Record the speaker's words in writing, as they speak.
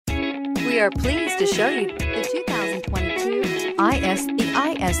We are pleased to show you the 2022 IS.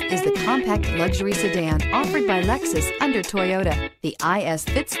 The IS is the compact luxury sedan offered by Lexus under Toyota. The IS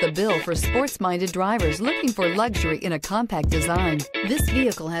fits the bill for sports-minded drivers looking for luxury in a compact design. This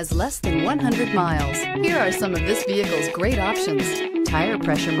vehicle has less than 100 miles. Here are some of this vehicle's great options: tire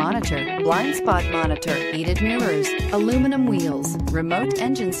pressure monitor, blind spot monitor, heated mirrors, aluminum wheels, remote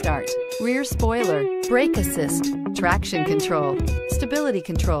engine start, rear spoiler, brake assist, traction control, stability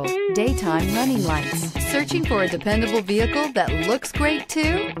control, daytime running lights. Searching for a dependable vehicle that looks great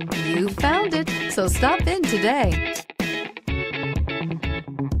too? You found it, so stop in today.